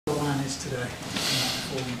today in that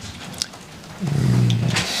performance?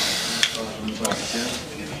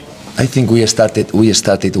 I think we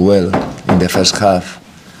started well in the first half,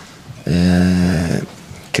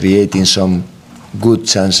 creating some good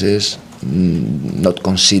chances, not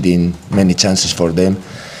conceding many chances for them.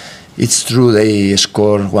 It's true they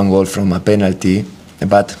scored one goal from a penalty,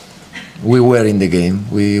 but we were in the game.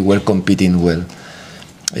 We were competing well.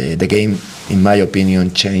 The game, in my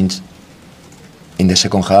opinion, changed in the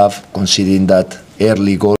second half, conceding that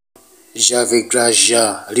early goal.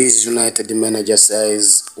 Gracias, Leeds United manager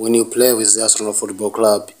says, when you play with the Arsenal Football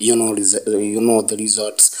Club, you know the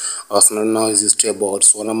results. Arsenal now is stable.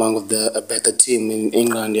 It's one among the better team in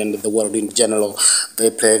England and the world in general. They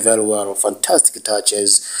play very well, fantastic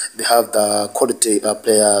touches. They have the quality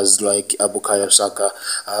players like Bukayo Saka,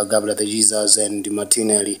 Gabriel Jesus, and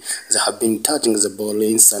Martinelli. They have been touching the ball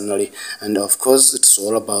instantly, and of course, it's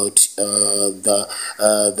all about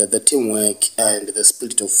the teamwork and the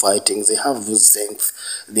spirit of fighting. They have those strength,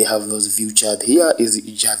 they have those future. Here is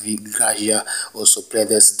Gracias also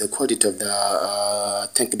plays the quality of the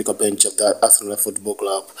technical bench of the Arsenal Football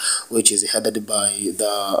Club, which is headed by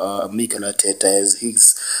the Mikel Arteta. As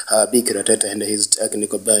his Mikel Arteta and his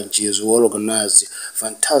technical bench is well organized,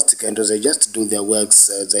 fantastic, and they just do their works.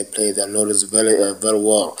 They play their roles very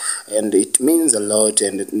well, and it means a lot.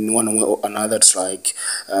 And in one way or another, it's like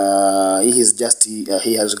he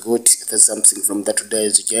has got something from that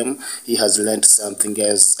today's game. He has learned something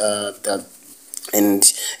as and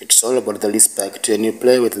it's all about the respect. When you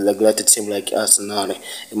play with the great team like Arsenal,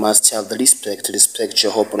 you must have the respect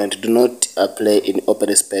your opponent. Do not play in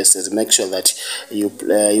open spaces. Make sure that you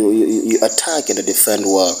attack and defend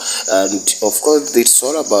well. And of course, it's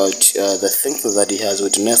all about the things that he has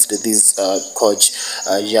witnessed. This coach,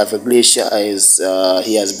 Gracias,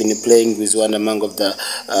 he has been playing with one among of the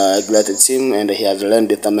great team, and he has learned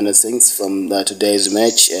the many things from today's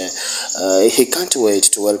match. He can't wait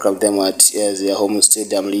to welcome them at their home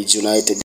stadium, Leeds United.